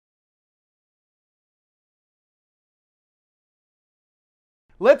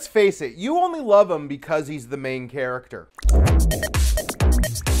Let's face it, you only love him because he's the main character.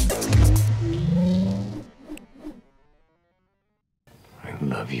 I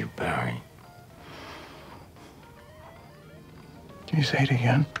love you, Barry. Can you say it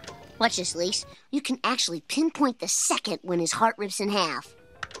again? Watch this, Lise. You can actually pinpoint the second when his heart rips in half.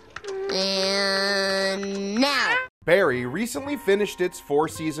 And now. Barry recently finished its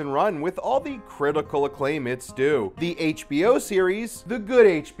 4-season run with all the critical acclaim it's due. The HBO series, the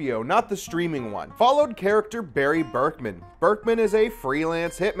good HBO, not the streaming one, followed character Barry Berkman. Berkman is a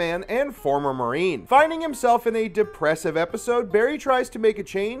freelance hitman and former Marine. Finding himself in a depressive episode, Barry tries to make a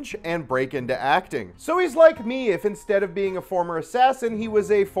change and break into acting. So he's like me if instead of being a former assassin, he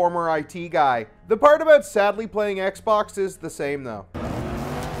was a former IT guy. The part about sadly playing Xbox is the same though.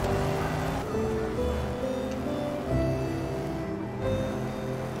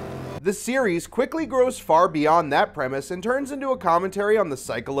 The series quickly grows far beyond that premise and turns into a commentary on the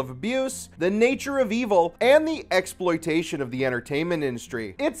cycle of abuse, the nature of evil, and the exploitation of the entertainment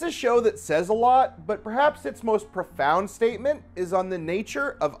industry. It's a show that says a lot, but perhaps its most profound statement is on the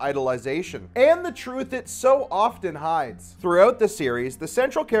nature of idolization and the truth it so often hides. Throughout the series, the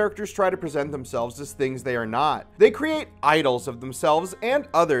central characters try to present themselves as things they are not. They create idols of themselves and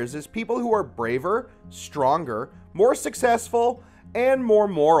others as people who are braver, stronger, more successful, and more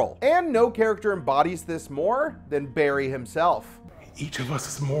moral. And no character embodies this more than Barry himself. Each of us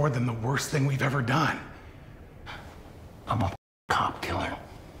is more than the worst thing we've ever done. I'm a cop killer.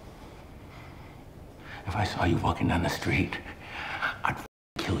 If I saw you walking down the street, I'd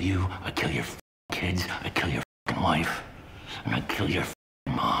kill you, I'd kill your kids, I'd kill your wife, and I'd kill your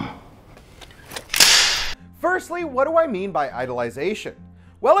mom. Firstly, what do I mean by idolization?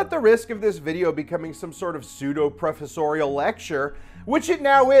 Well, at the risk of this video becoming some sort of pseudo-professorial lecture, which it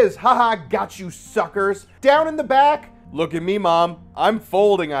now is, haha, got you suckers. Down in the back, look at me, mom, I'm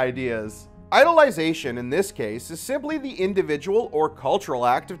folding ideas. Idolization, in this case, is simply the individual or cultural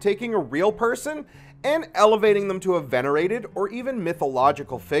act of taking a real person and elevating them to a venerated or even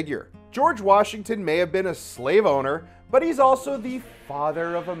mythological figure. George Washington may have been a slave owner, but he's also the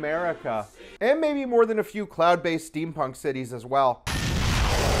father of America. And maybe more than a few cloud-based steampunk cities as well.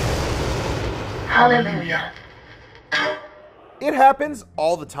 Hallelujah. It happens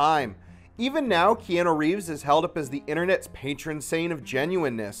all the time. Even now, Keanu Reeves is held up as the internet's patron saint of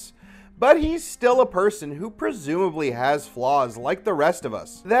genuineness. But he's still a person who presumably has flaws like the rest of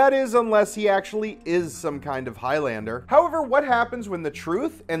us. That is, unless he actually is some kind of Highlander. However, what happens when the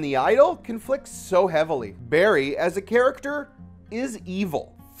truth and the idol conflict so heavily? Barry, as a character, is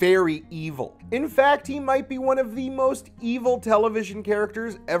evil. Very evil. In fact, he might be one of the most evil television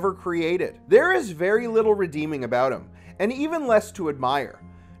characters ever created. There is very little redeeming about him, and even less to admire.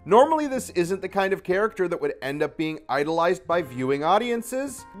 Normally, this isn't the kind of character that would end up being idolized by viewing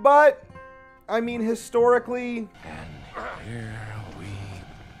audiences, but, I mean, historically... And here we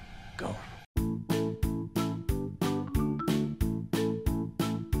go.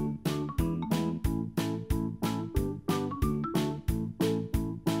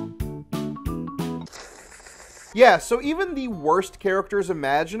 Yeah, so even the worst characters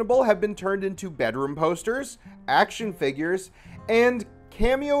imaginable have been turned into bedroom posters, action figures, and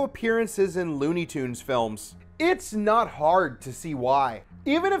cameo appearances in Looney Tunes films. It's not hard to see why.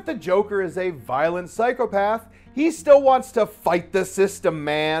 Even if the Joker is a violent psychopath, he still wants to fight the system,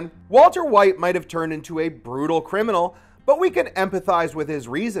 man. Walter White might have turned into a brutal criminal, but we can empathize with his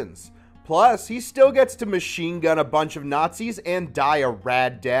reasons. Plus, he still gets to machine gun a bunch of Nazis and die a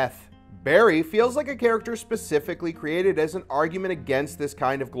rad death. Barry feels like a character specifically created as an argument against this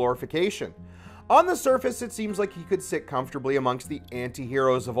kind of glorification. On the surface, it seems like he could sit comfortably amongst the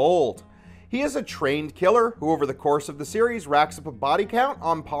anti-heroes of old. He is a trained killer who over the course of the series racks up a body count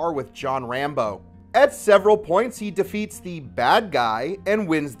on par with John Rambo. At several points, he defeats the bad guy and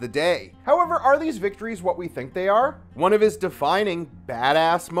wins the day. However, are these victories what we think they are? One of his defining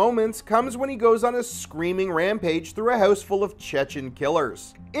badass moments comes when he goes on a screaming rampage through a house full of Chechen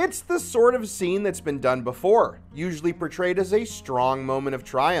killers. It's the sort of scene that's been done before, usually portrayed as a strong moment of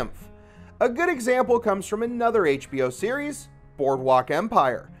triumph. A good example comes from another HBO series, Boardwalk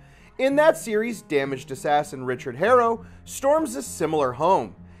Empire. In that series, damaged assassin Richard Harrow storms a similar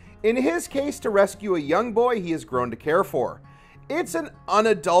home. In his case, to rescue a young boy he has grown to care for. It's an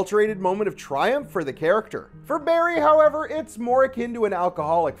unadulterated moment of triumph for the character. For Barry, however, it's more akin to an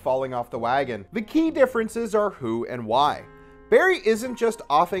alcoholic falling off the wagon. The key differences are who and why. Barry isn't just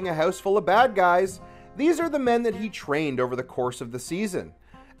offing a house full of bad guys, these are the men that he trained over the course of the season.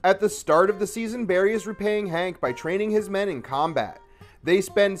 At the start of the season, Barry is repaying Hank by training his men in combat. They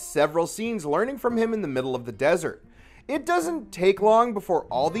spend several scenes learning from him in the middle of the desert. It doesn't take long before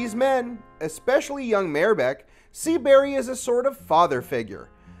all these men, especially young Merbeck, see Barry as a sort of father figure.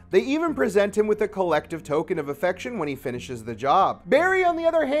 They even present him with a collective token of affection when he finishes the job. Barry, on the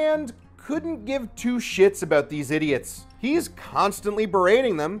other hand, couldn't give two shits about these idiots. He's constantly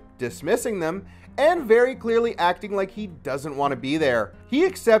berating them, dismissing them, and very clearly acting like he doesn't want to be there. He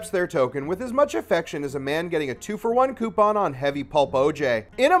accepts their token with as much affection as a man getting a 2-for-1 coupon on heavy pulp OJ.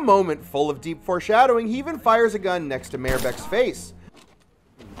 In a moment full of deep foreshadowing, he even fires a gun next to Merbeck's face.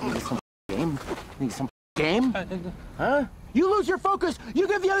 Need some game? Need some game? Huh? You lose your focus, you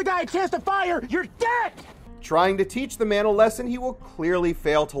give the other guy a chance to fire, you're dead! Trying to teach the man a lesson he will clearly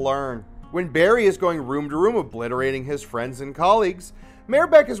fail to learn. When Barry is going room to room obliterating his friends and colleagues,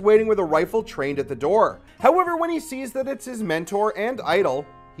 Merbeck is waiting with a rifle trained at the door. However, when he sees that it's his mentor and idol,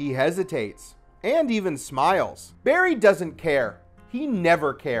 he hesitates, and even smiles. Barry doesn't care. He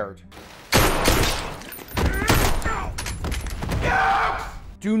never cared.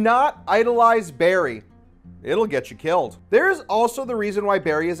 Do not idolize Barry. It'll get you killed. There's also the reason why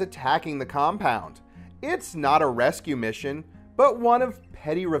Barry is attacking the compound. It's not a rescue mission, but one of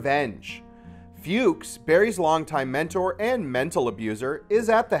petty revenge. Fuchs, Barry's longtime mentor and mental abuser, is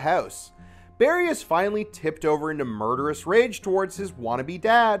at the house. Barry is finally tipped over into murderous rage towards his wannabe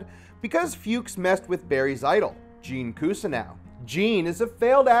dad because Fuchs messed with Barry's idol, Gene Cousineau. Gene is a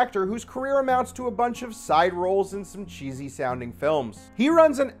failed actor whose career amounts to a bunch of side roles in some cheesy sounding films. He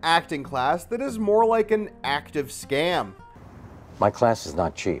runs an acting class that is more like an active scam. My class is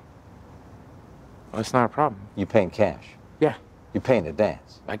not cheap. Well, it's not a problem. You pay in cash. Yeah, You pay in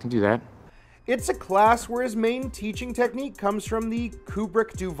advance. I can do that. It's a class where his main teaching technique comes from the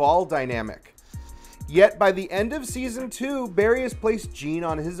Kubrick-Duvall dynamic. Yet by the end of season 2, Barry has placed Gene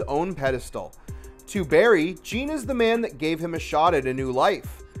on his own pedestal. To Barry, Gene is the man that gave him a shot at a new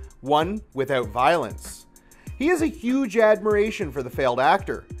life, one without violence. He has a huge admiration for the failed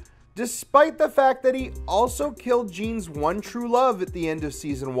actor, despite the fact that he also killed Gene's one true love at the end of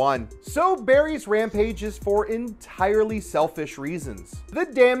season 1. So Barry's rampage is for entirely selfish reasons. The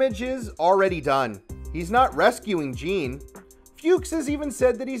damage is already done. He's not rescuing Gene. Fuchs has even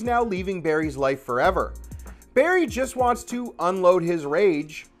said that he's now leaving Barry's life forever. Barry just wants to unload his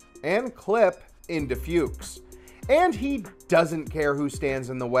rage and clip into Fuchs. And he doesn't care who stands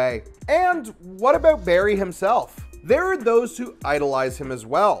in the way. And what about Barry himself? There are those who idolize him as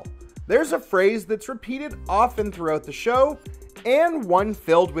well. There's a phrase that's repeated often throughout the show, and one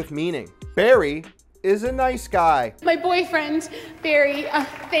filled with meaning. Barry is a nice guy. My boyfriend, Barry,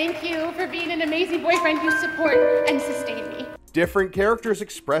 thank you for being an amazing boyfriend. You support and sustain me. Different characters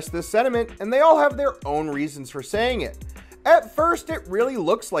express this sentiment, and they all have their own reasons for saying it. At first, it really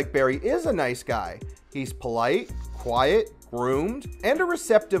looks like Barry is a nice guy. He's polite, quiet, groomed, and a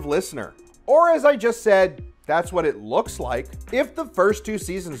receptive listener. Or as I just said, that's what it looks like. If the first 2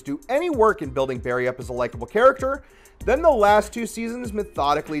 seasons do any work in building Barry up as a likable character, then the last 2 seasons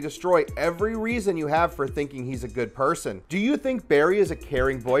methodically destroy every reason you have for thinking he's a good person. Do you think Barry is a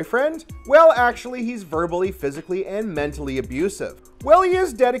caring boyfriend? Well, actually, he's verbally, physically, and mentally abusive. Well, he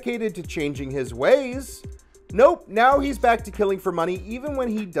is dedicated to changing his ways. Nope, now he's back to killing for money even when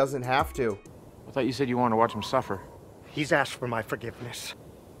he doesn't have to. I thought you said you wanted to watch him suffer. He's asked for my forgiveness.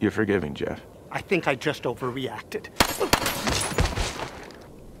 You're forgiving, Jeff. I think I just overreacted.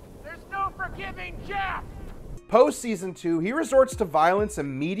 There's no forgiving Jeff! Post season 2, he resorts to violence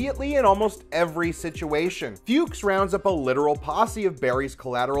immediately in almost every situation. Fuchs rounds up a literal posse of Barry's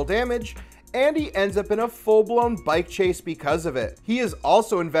collateral damage, and he ends up in a full-blown bike chase because of it. He is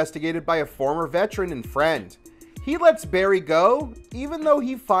also investigated by a former veteran and friend. He lets Barry go, even though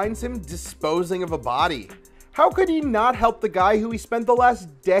he finds him disposing of a body. How could he not help the guy who he spent the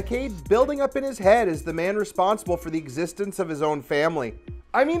last decade building up in his head as the man responsible for the existence of his own family?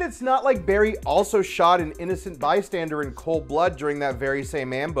 I mean, it's not like Barry also shot an innocent bystander in cold blood during that very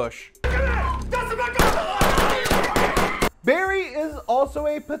same ambush. Barry is also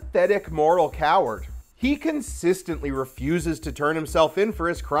a pathetic moral coward. He consistently refuses to turn himself in for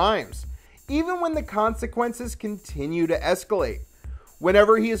his crimes, even when the consequences continue to escalate.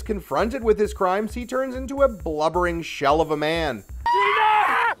 Whenever he is confronted with his crimes, he turns into a blubbering shell of a man. Shut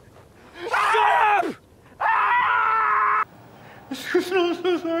up! I'm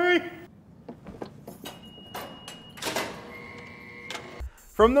so sorry.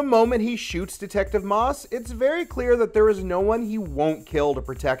 From the moment he shoots Detective Moss, it's very clear that there is no one he won't kill to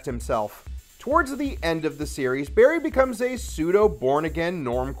protect himself. Towards the end of the series, Barry becomes a pseudo born-again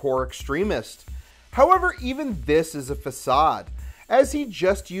normcore extremist. However, even this is a facade, as he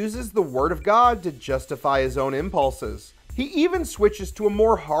just uses the word of God to justify his own impulses. He even switches to a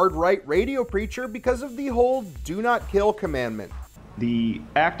more hard-right radio preacher because of the whole do not kill commandment. The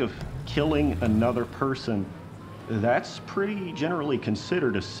act of killing another person, that's pretty generally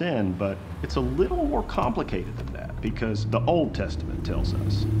considered a sin, but it's a little more complicated than that because the Old Testament tells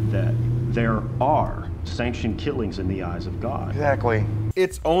us that there are sanctioned killings in the eyes of God. Exactly.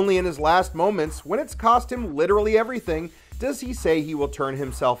 It's only in his last moments, when it's cost him literally everything, does he say he will turn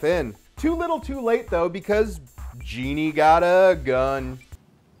himself in. Too little too late though, because Genie got a gun.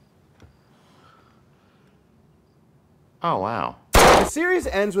 Oh, wow. The series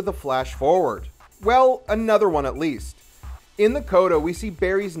ends with a flash forward. Well, another one at least. In the coda, we see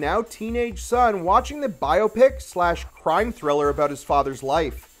Barry's now teenage son watching the biopic / crime thriller about his father's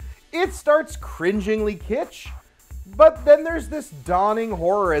life. It starts cringingly kitsch, but then there's this dawning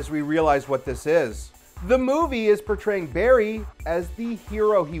horror as we realize what this is. The movie is portraying Barry as the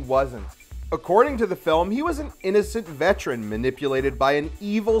hero he wasn't. According to the film, he was an innocent veteran manipulated by an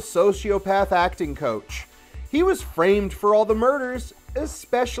evil sociopath acting coach. He was framed for all the murders,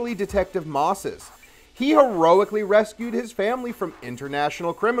 especially Detective Moss's. He heroically rescued his family from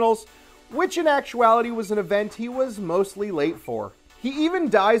international criminals, which in actuality was an event he was mostly late for. He even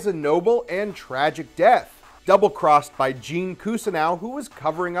dies a noble and tragic death, double-crossed by Gene Cousineau, who was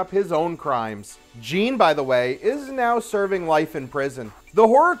covering up his own crimes. Gene, by the way, is now serving life in prison. The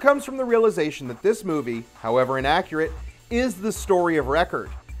horror comes from the realization that this movie, however inaccurate, is the story of record.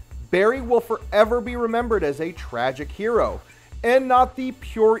 Barry will forever be remembered as a tragic hero, and not the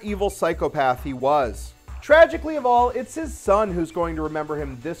pure evil psychopath he was. Tragically of all, it's his son who's going to remember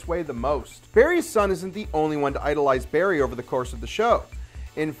him this way the most. Barry's son isn't the only one to idolize Barry over the course of the show.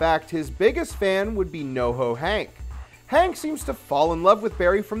 In fact, his biggest fan would be NoHo Hank. Hank seems to fall in love with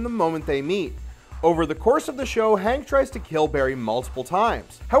Barry from the moment they meet. Over the course of the show, Hank tries to kill Barry multiple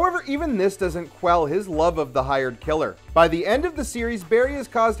times. However, even this doesn't quell his love of the hired killer. By the end of the series, Barry has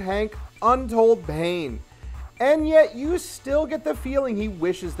caused Hank untold pain. And yet, you still get the feeling he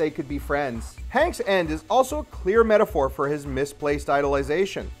wishes they could be friends. Hank's end is also a clear metaphor for his misplaced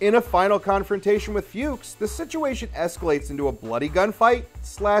idolization. In a final confrontation with Fuchs, the situation escalates into a bloody gunfight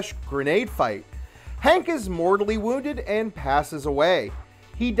 / grenade fight. Hank is mortally wounded and passes away.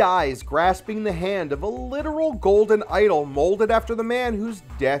 He dies grasping the hand of a literal golden idol molded after the man whose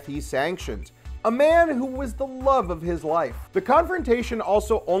death he sanctioned. A man who was the love of his life. The confrontation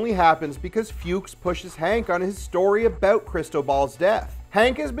also only happens because Fuchs pushes Hank on his story about Cristobal's death.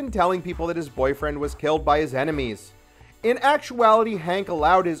 Hank has been telling people that his boyfriend was killed by his enemies. In actuality, Hank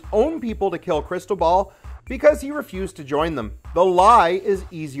allowed his own people to kill Cristobal because he refused to join them. The lie is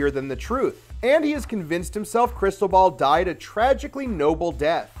easier than the truth, and he has convinced himself Cristobal died a tragically noble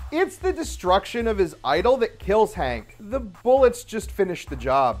death. It's the destruction of his idol that kills Hank. The bullets just finish the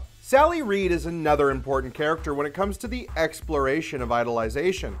job. Sally Reed is another important character when it comes to the exploration of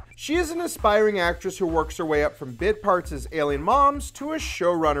idolization. She is an aspiring actress who works her way up from bit parts as alien moms to a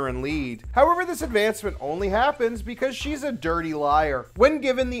showrunner and lead. However, this advancement only happens because she's a dirty liar. When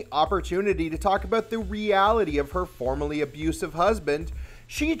given the opportunity to talk about the reality of her formerly abusive husband,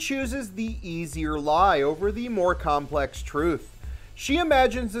 she chooses the easier lie over the more complex truth. She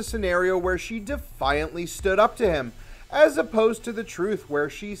imagines a scenario where she defiantly stood up to him, as opposed to the truth where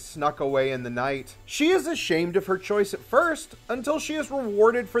she snuck away in the night. She is ashamed of her choice at first, until she is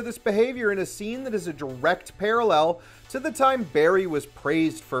rewarded for this behavior in a scene that is a direct parallel to the time Barry was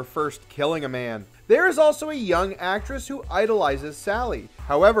praised for first killing a man. There is also a young actress who idolizes Sally.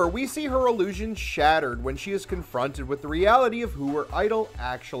 However, we see her illusion shattered when she is confronted with the reality of who her idol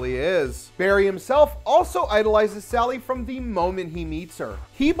actually is. Barry himself also idolizes Sally from the moment he meets her.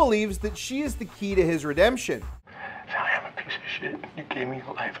 He believes that she is the key to his redemption. Sally, I'm a piece of shit. You gave me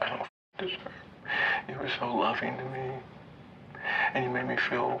a life I don't deserve. You were so loving to me. And you made me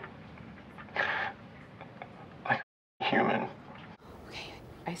feel like a human. Okay,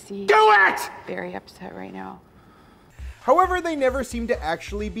 I see. Do it! Very upset right now. However, they never seem to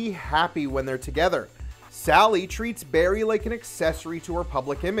actually be happy when they're together. Sally treats Barry like an accessory to her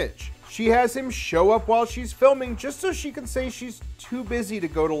public image. She has him show up while she's filming just so she can say she's too busy to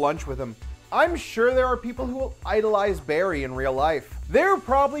go to lunch with him. I'm sure there are people who will idolize Barry in real life. There are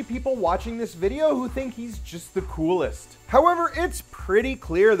probably people watching this video who think he's just the coolest. However, it's pretty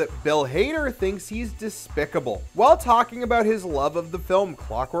clear that Bill Hader thinks he's despicable. While talking about his love of the film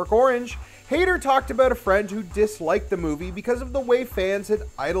Clockwork Orange, Hader talked about a friend who disliked the movie because of the way fans had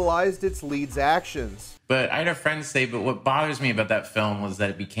idolized its lead's actions. But I had a friend say, but what bothers me about that film was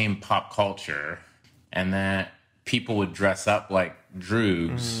that it became pop culture and that people would dress up like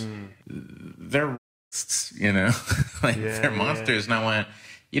droogs. They're, you know, like they're monsters. And I went,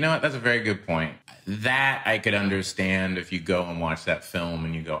 You know what? That's a very good point. That I could understand if you go and watch that film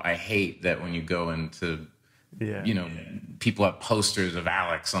and you go, I hate that when you go into, you know, people have posters of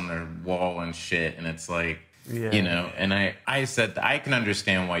Alex on their wall and shit. And it's like, you know, and I said, I can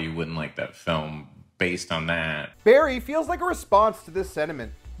understand why you wouldn't like that film based on that. Barry feels like a response to this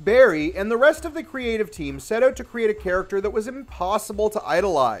sentiment. Barry and the rest of the creative team set out to create a character that was impossible to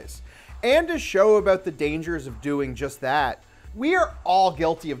idolize, and a show about the dangers of doing just that. We are all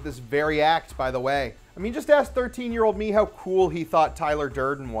guilty of this very act, by the way. I mean, just ask 13-year-old me how cool he thought Tyler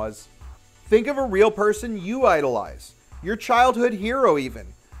Durden was. Think of a real person you idolize, your childhood hero even.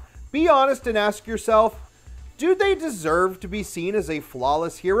 Be honest and ask yourself, do they deserve to be seen as a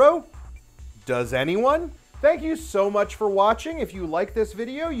flawless hero? Does anyone? Thank you so much for watching. If you like this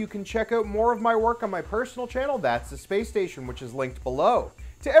video, you can check out more of my work on my personal channel, That's the Space Station, which is linked below.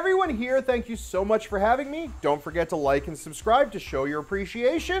 To everyone here, thank you so much for having me. Don't forget to like and subscribe to show your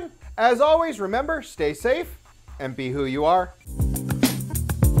appreciation. As always, remember, stay safe and be who you are.